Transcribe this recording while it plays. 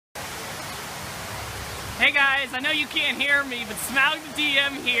Hey guys, I know you can't hear me, but Smaug the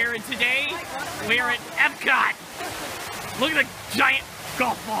DM here, and today we're at Epcot. Look at the giant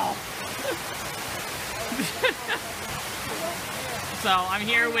golf ball. So I'm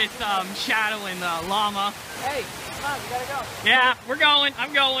here with Shadow and Llama. Hey, come on, we gotta go. Yeah, we're going.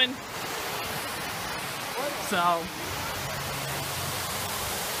 I'm going. So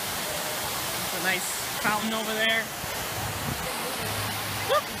it's a nice fountain over there.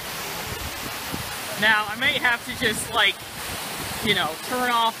 Now I may have to just like, you know,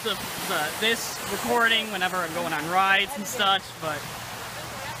 turn off this recording whenever I'm going on rides and such, but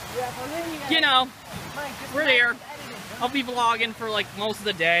you know, we're there. I'll be vlogging for like most of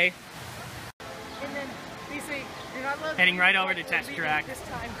the day. And then basically, you're not allowed Heading right over to test track. This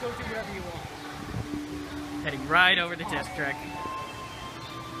time, go do whatever you want. Heading right over to test track.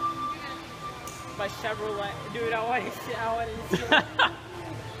 My Chevrolet, dude, I want to see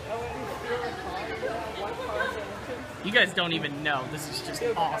one car's engine. You guys don't even know. This is just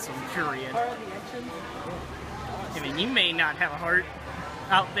awesome, period. I mean, you may not have a heart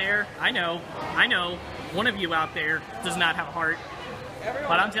out there. I know. One of you out there does not have a heart.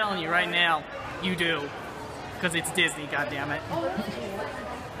 But I'm telling you right now, you do. Because it's Disney, goddammit.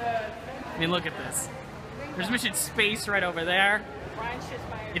 I mean, look at this. There's Mission Space right over there.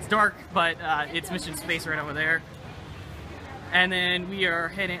 It's dark, but it's Mission Space right over there. And then we are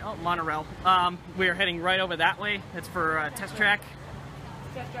heading, oh, monorail. We are heading right over that way. That's for test track.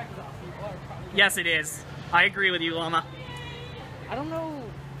 Test track is awesome. Yes, it is. I agree with you, Llama. I don't know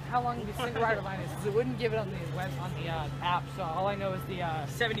how long the single rider line is, because it wouldn't give it on the app. So all I know is the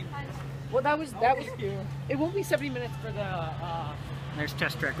 70. Well, that was. It won't be 70 minutes for the. There's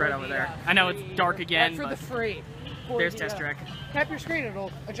test track right over there. I know it's dark again, for but the free. there's test track. Tap your screen,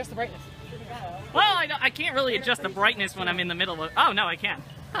 it'll adjust the brightness. Well, I can't really adjust the brightness when I'm in the middle of. Oh no, I can.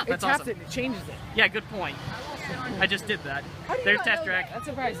 Huh, that's it taps awesome. it, it changes it. Yeah, good point. I just did that. There's test track. That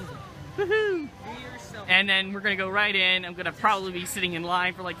surprises me. Woohoo! And then we're gonna go right in. I'm gonna probably be sitting in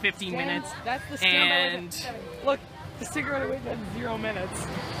line for like 15 minutes. That's the and look, the cigarette wait at 0 minutes.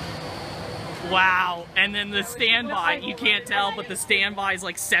 Wow! And then the standby, you can't tell, but the standby is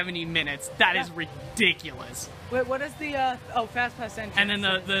like 70 minutes. That is ridiculous. Wait, what is the fast pass entrance? And then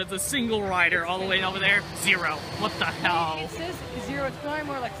the single rider all the way over there, 0. What the hell? It says 0. It's probably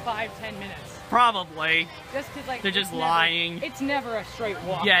more like 5-10 minutes. Probably. Just 'cause, like, they're just lying. It's never a straight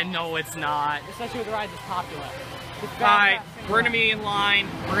walk. Yeah, no, it's not. Especially with the rides that's popular. Alright, we're gonna be in line.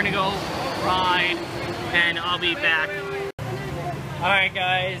 We're gonna go ride, and I'll be back. Alright,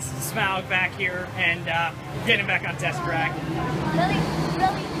 guys, Smaug back here, and getting back on test track. Really?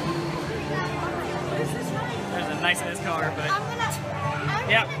 There's a nice in this car, but I'm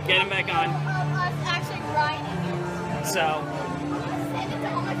yep, gonna getting back on. us actually riding it. So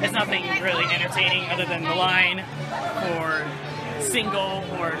it's nothing really entertaining other than the line for single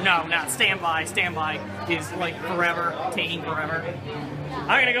or no, not standby. Standby is like forever, taking forever.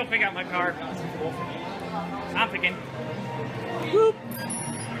 I'm gonna go pick out my car. I'm picking. Whoop.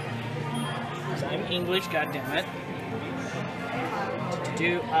 So I'm English, goddammit.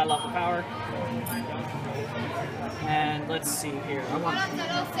 I love the power. And let's see here.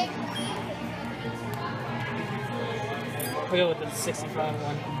 We'll go with the 65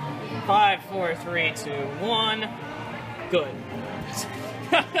 one. 5, 4, 3, 2, 1. Good.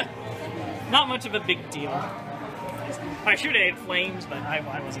 Not much of a big deal. I should have had flames, but I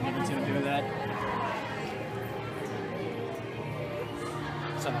wasn't going to do that.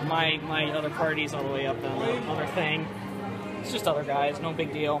 So my other party's all the way up on the other thing. It's just other guys, no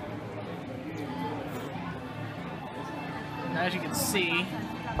big deal. And as you can see,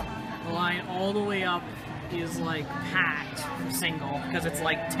 the line all the way up is like packed for single because it's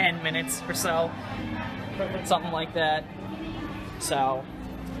like 10 minutes or so, something like that. So,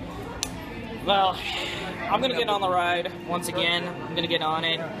 well, I'm gonna get on the ride once again. I'm gonna get on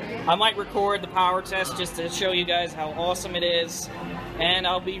it. I might record the power test just to show you guys how awesome it is, and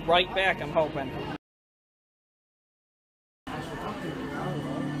I'll be right back, I'm hoping.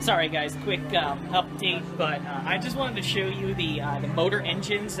 Sorry guys, quick update, but I just wanted to show you the motor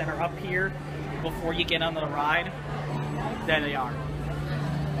engines that are up here before you get onto the ride. There they are.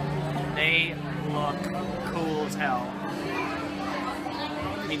 They look cool as hell.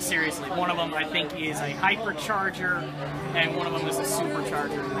 I mean, seriously, one of them I think is a hypercharger, and one of them is a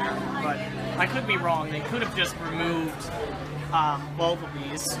supercharger in there. But I could be wrong. They could have just removed both of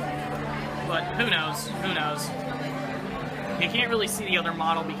these. But who knows? Who knows? You can't really see the other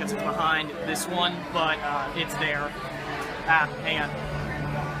model because it's behind this one, but it's there. Ah, hang on.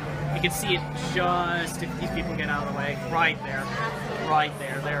 You can see it just if these people get out of the way. Right there. Right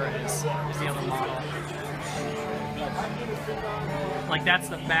there. There it is. There's the other model. Like that's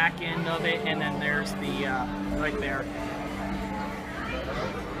the back end of it, and then there's the right there.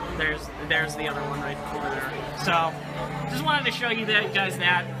 There's the other one right over there. So just wanted to show you guys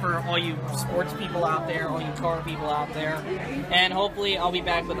that for all you sports people out there, all you car people out there, and hopefully I'll be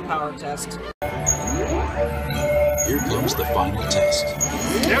back with a power test. Here comes the final test.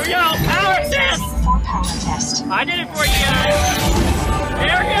 Here we go, power test! Power test. I did it for you guys.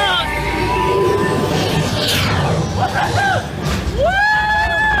 Here we go. Woo!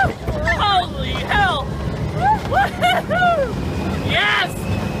 Holy hell! Woo! Yes!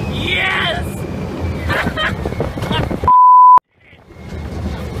 Yes!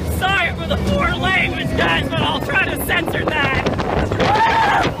 Sorry for the foreign language, guys, but I'll try to censor that.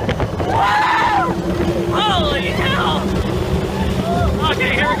 Woo! Holy hell!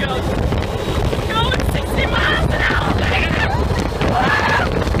 Okay, here we go. Going 60 miles an hour, baby!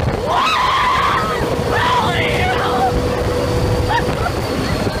 Woo! Holy hell!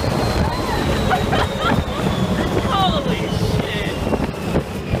 Holy shit!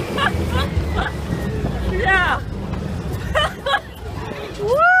 Yeah!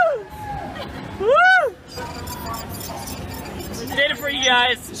 Woo! Woo! Did it for you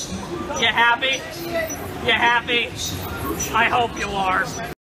guys. You happy? You happy? I hope you are.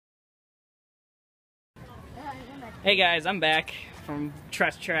 Hey guys, I'm back from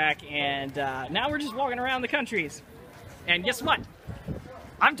Trust Track, and now we're just walking around the countries. And guess what?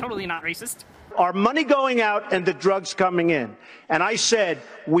 I'm totally not racist. Our money going out and the drugs coming in. And I said,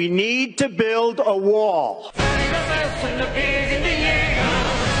 we need to build a wall.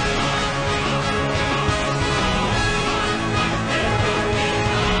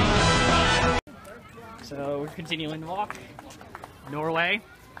 So we're continuing to walk. Norway,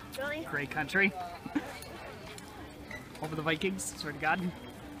 Really? great country. Over the Vikings, swear to God.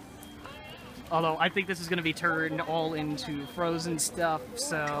 Although I think this is going to be turned all into frozen stuff,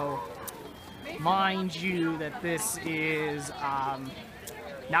 so mind you that this is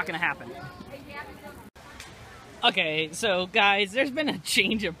not going to happen. Okay, so guys, there's been a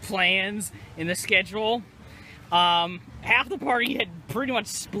change of plans in the schedule. Half the party had pretty much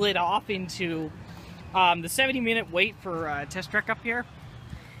split off into the 70-minute wait for Test Trek up here.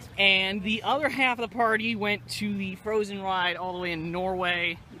 And the other half of the party went to the Frozen ride all the way in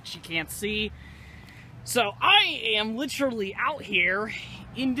Norway, which you can't see. So I am literally out here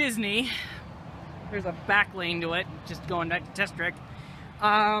in Disney. There's a back lane to it, just going back to Test Trek.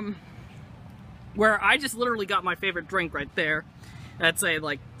 Where I just literally got my favorite drink right there. That's a,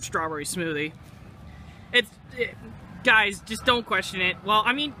 like, strawberry smoothie. Guys, just don't question it. Well,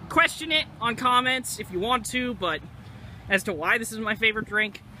 I mean, question it on comments if you want to, but as to why this is my favorite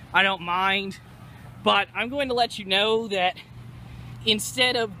drink, I don't mind. But I'm going to let you know that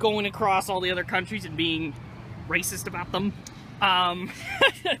instead of going across all the other countries and being racist about them,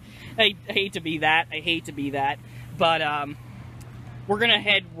 I hate to be that. I hate to be that. But we're going to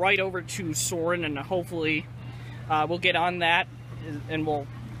head right over to Soren, and hopefully we'll get on that, and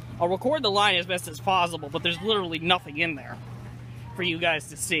I'll record the line as best as possible, but there's literally nothing in there for you guys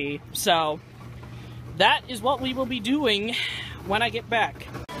to see. So that is what we will be doing when I get back.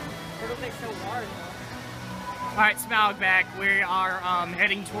 Alright, Smaug back. We are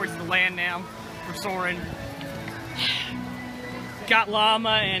heading towards the land now for Soren. Got Llama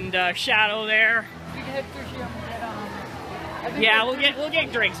and Shadow there. We can head through here and get, Yeah, we'll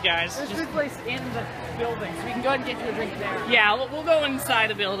get drinks, guys. There's a good place in the building, so we can go ahead and get you a drink there. Yeah, we'll go inside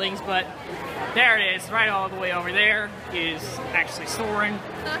the buildings, but there it is. Right all the way over there is actually Soren,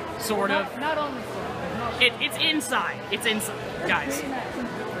 sort of. Not on the floor. It's inside. It's inside, guys.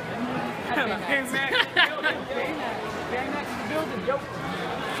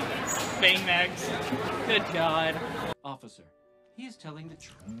 Baymax. Good God. Officer, he is telling the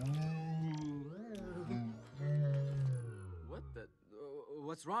truth. What the?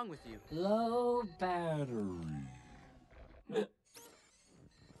 What's wrong with you? Low battery.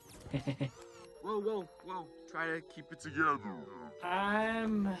 Whoa. Try to keep it together.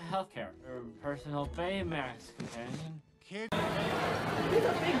 I'm healthcare, or personal Baymax companion. He's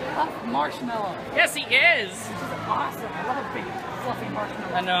a big puff marshmallow. Yes, he is. This is awesome. I love a big fluffy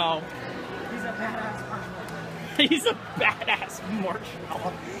marshmallow. I know. He's a badass marshmallow. He's a badass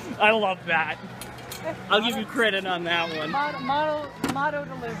marshmallow. I love that. I'll give you credit on that one. Motto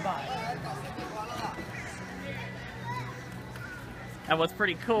to live by. And what's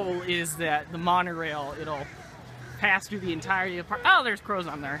pretty cool is that the monorail, it'll pass through the entirety of the park. Oh, there's crows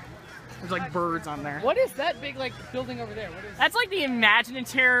on there. There's like birds on there. What is that big like building over there? What is That's like the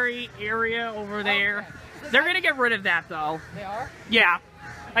imaginary area over there. Okay. They're gonna get rid of that though. They are? Yeah,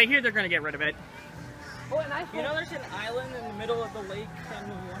 I hear they're gonna get rid of it. Well, and You know, there's an island in the middle of the lake, and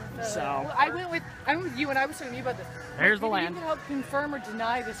one of the... So well, I went with you, and I was telling you about this. there's the Maybe land. You can help confirm or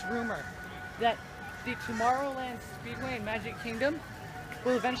deny this rumor that the Tomorrowland Speedway in Magic Kingdom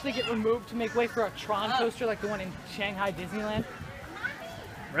will eventually get removed to make way for a Tron coaster like the one in Shanghai Disneyland.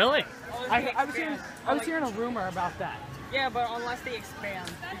 Really? I was hearing a rumor about that. Yeah, but unless they expand,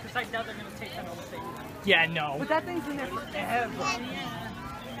 because I doubt they're going to take that whole thing. Yeah, no. But that thing's in there forever.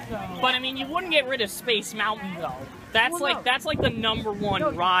 So, But I mean, you wouldn't get rid of Space Mountain though. That's Well, like no. that's like the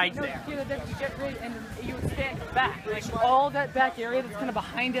 #1 ride no, there. You get rid and you expand it back. Like all that back area that's kind of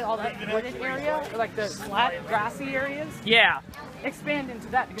behind it, all that wooded area, or like the flat grassy areas, Yeah. expand into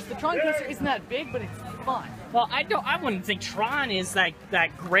that because the Tron coaster isn't that big, but it's fun. Well, I wouldn't think Tron is that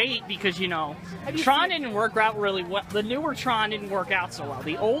great because you know Have you Tron seen- didn't work out really well. The newer Tron didn't work out so well.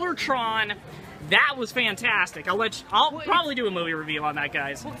 The older Tron, that was fantastic. I'll probably do a movie review on that,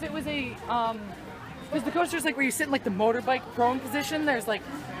 guys. Well, it was a because the coaster's like where you sit in like the motorbike prone position. There's like,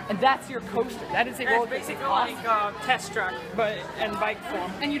 and that's your coaster. That is a roller It's coaster. basically like a test track, but in bike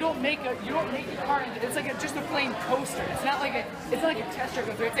form. And you don't make a car into it's like just a plain coaster. It's not like a test track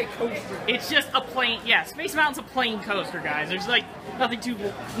coaster. It's a coaster. It's just a plain, yeah. Space Mountain's a plain coaster, guys. There's like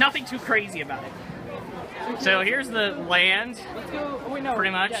nothing too crazy about it. So here's the land, Let's go. Oh, wait, no.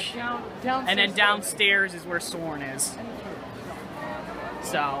 pretty much, Yeah, downstairs. and then downstairs is where Soarin' is.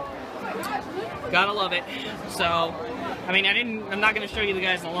 So gotta love it. So I mean, I'm not gonna show you the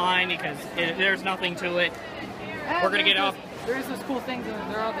guys the line because there's nothing to it. And We're gonna get off. There is those cool things,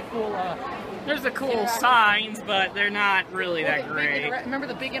 and there are the cool. There's the cool signs, but they're not really that great. Remember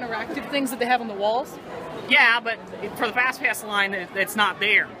the big interactive things that they have on the walls? Yeah, but for the Fast Pass line, it's not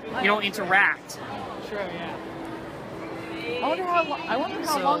there. You don't interact. True, yeah. I wonder how long.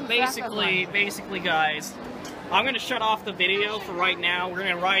 So basically, guys, I'm gonna shut off the video for right now. We're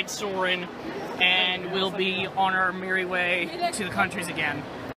gonna ride Soarin', and we'll be on our merry way to the countries again.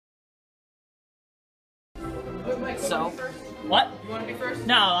 So, what? You want to be first?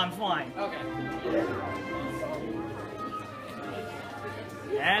 No, I'm fine. Okay.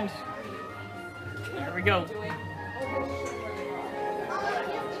 And there we go.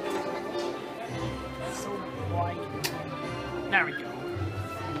 There we go.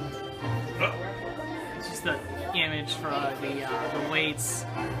 It's just the image for the weights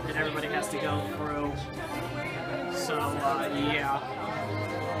that everybody has to go through. So yeah,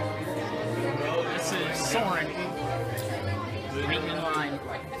 this is Soarin'. Waiting in line.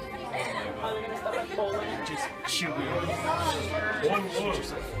 Just shoot me.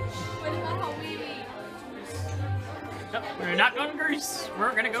 Nope, we're not going to Greece.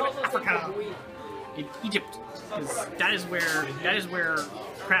 We're gonna go to Africa, in Egypt, because that is where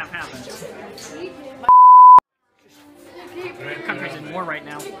crap happens. The country's in war right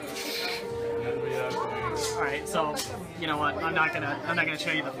now. All right, so you know what? I'm not gonna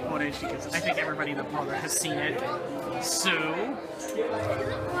show you the footage because I think everybody in the public has seen it. So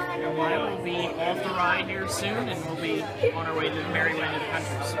we'll be off the ride here soon, and we'll be on our way to the merry way to the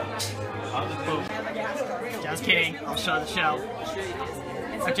countries. Boom. Just kidding. I'll show the show.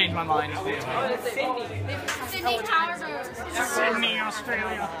 I changed my mind. Sydney Harbour. Sydney,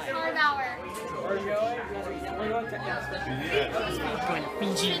 Australia. Harbour. Going to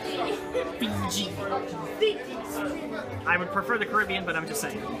Fiji. Fiji. I would prefer the Caribbean, but I'm just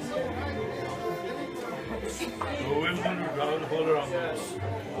saying.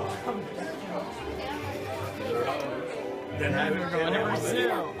 Then we're going to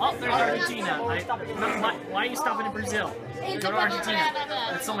Brazil. Oh, there's Argentina. Why are you stopping in Brazil? Go to Argentina.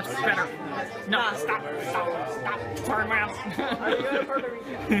 That's so much better. No, stop. Turn around.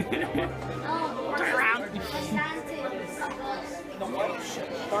 Turn around.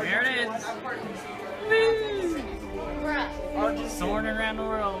 There it is. Woo! Soaring around the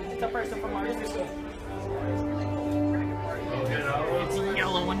world. It's a person from Argentina. It's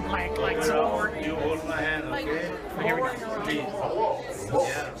yellow and black like Soarin'. You hold my hand, okay? Here we go. Hello,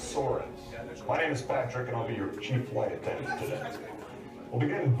 welcome to Soarin'. My name is Patrick, and I'll be your chief flight attendant today. We'll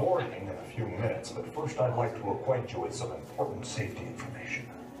begin boarding in a few minutes, but first I'd like to acquaint you with some important safety information.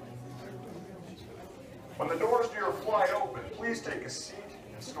 When the doors to your flight open, please take a seat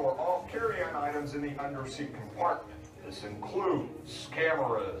and store all carry-on items in the under-seat compartment. This includes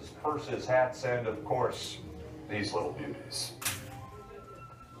cameras, purses, hats, and, of course, these little beauties.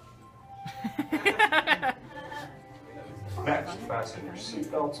 Next, fasten your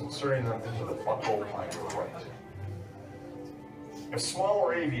seatbelts, inserting them into the buckle on your right. If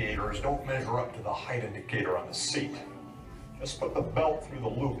smaller aviators don't measure up to the height indicator on the seat, just put the belt through the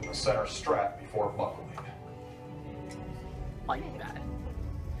loop in the center strap before buckling. Like that.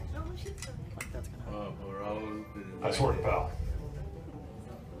 Like that's gonna. I swear to pal.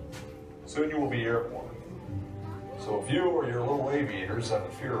 Soon you will be airborne. So if you or your little aviators have a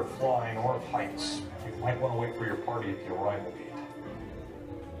fear of flying or of heights, you might want to wait for your party at the arrival gate.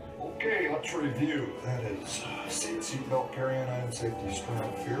 Okay, let's review. That is seatbelt, carry-on item, safety,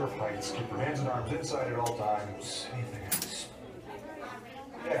 strap, fear of heights, keep your hands and arms inside at all times. Anything else?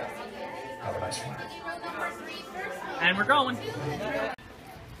 Yeah. Have a nice one. And we're going.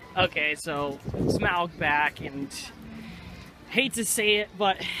 Okay, so Smaug back, and hate to say it,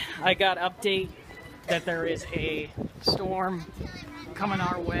 but I got an update that there is a storm coming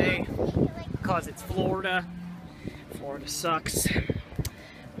our way because it's Florida. Florida sucks.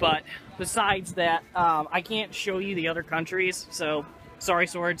 But besides that, I can't show you the other countries, so sorry,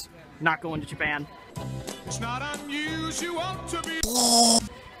 Swords, not going to Japan. It's not unusual to be...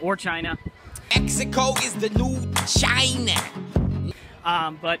 Or China. Mexico is the new China.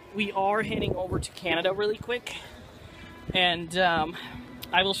 But we are heading over to Canada really quick. And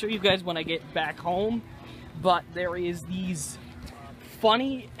I will show you guys when I get back home. But there is these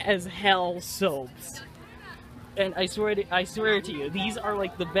funny as hell soaps. And I swear to you, these are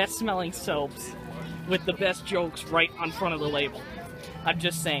like the best smelling soaps with the best jokes right on front of the label. I'm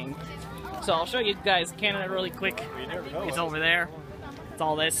just saying. So I'll show you guys Canada really quick. It's over there. It's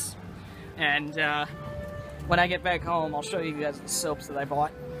all this. And when I get back home, I'll show you guys the soaps that I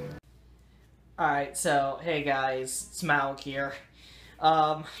bought. Alright, so hey guys, Smaug here.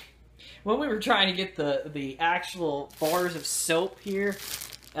 When we were trying to get the actual bars of soap here,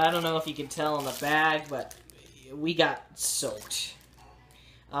 I don't know if you can tell in the bag, but we got soaked.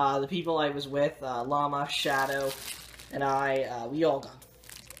 The people I was with, Llama, Shadow, and I, we all got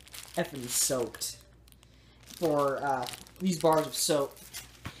effing soaked for these bars of soap.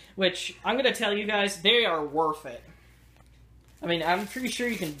 Which, I'm gonna tell you guys, they are worth it. I mean, I'm pretty sure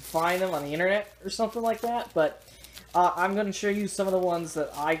you can find them on the internet or something like that, but I'm gonna show you some of the ones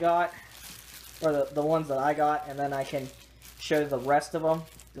that I got, or the ones that I got, and then I can show you the rest of them,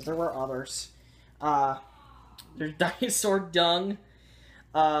 because there were others. There's dinosaur dung.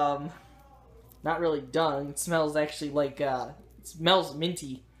 Not really dung. It smells actually like, it smells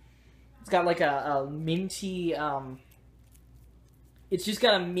minty. It's got like a minty, it's just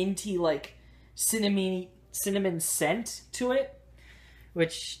got a minty, like, cinnamon scent to it,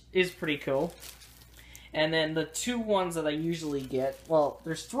 which is pretty cool. And then the two ones that I usually get, well,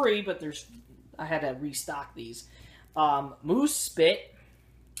 there's three, but I had to restock these. Moose Spit,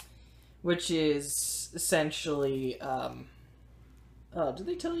 which is essentially, oh, did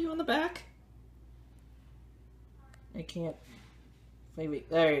they tell you on the back? I can't, maybe,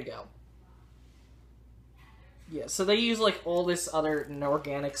 there you go. Yeah, so they use, like, all this other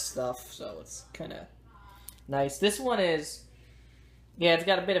organic stuff, so it's kind of nice. This one is, yeah, it's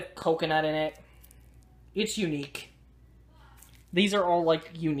got a bit of coconut in it. It's unique. These are all, like,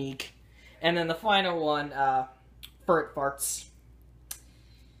 unique. And then the final one, Furt Farts.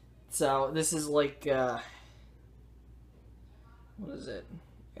 So, this is like, what is it?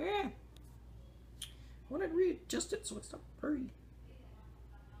 I want to readjust it so it's not blurry.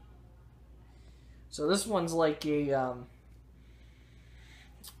 So this one's like a,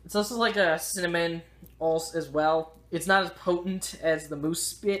 it's also like a cinnamon as well. It's not as potent as the Moose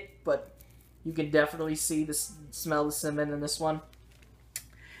Spit, but you can definitely see smell the cinnamon in this one.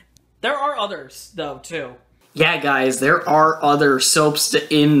 There are others, though, too. Yeah, guys, there are other soaps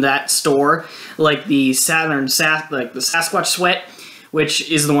in that store, like the like the Sasquatch Sweat,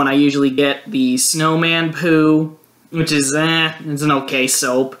 which is the one I usually get. The Snowman Poo, which is, it's an okay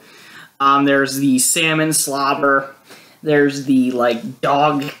soap. There's the Salmon Slobber. There's the, like,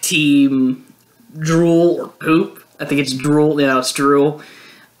 Dog Team Drool or Poop. I think it's Drool. Yeah, it's Drool.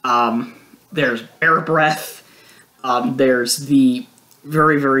 There's Bear Breath. There's the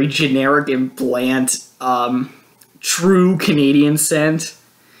very, very generic and bland True Canadian Scent.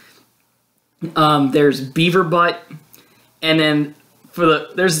 There's Beaver Butt. And then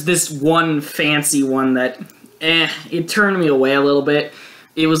there's this one fancy one that, it turned me away a little bit.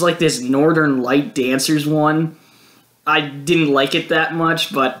 It was like this Northern Light Dancers one. I didn't like it that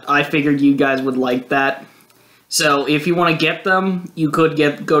much, but I figured you guys would like that. So if you want to get them, you could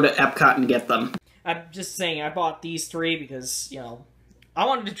go to Epcot and get them. I'm just saying, I bought these three because, you know, I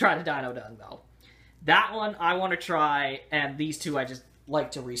wanted to try the Dino Dung, though. That one I want to try, and these two I just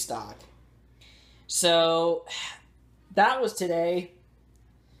like to restock. So, that was today.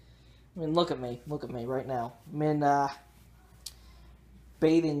 I mean, look at me right now. I'm in,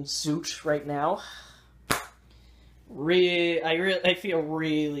 bathing suit right now. I feel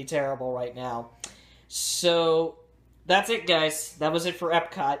really terrible right now. So, that's it, guys. That was it for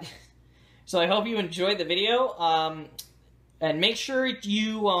Epcot. So I hope you enjoyed the video. And make sure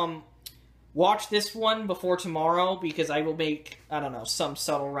you watch this one before tomorrow, because I will make, I don't know, some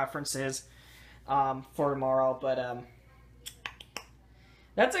subtle references for tomorrow. But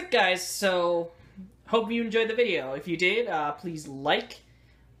that's it, guys. So hope you enjoyed the video. If you did, please like,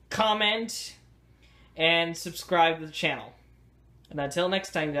 comment, and subscribe to the channel. And until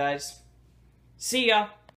next time, guys, see ya!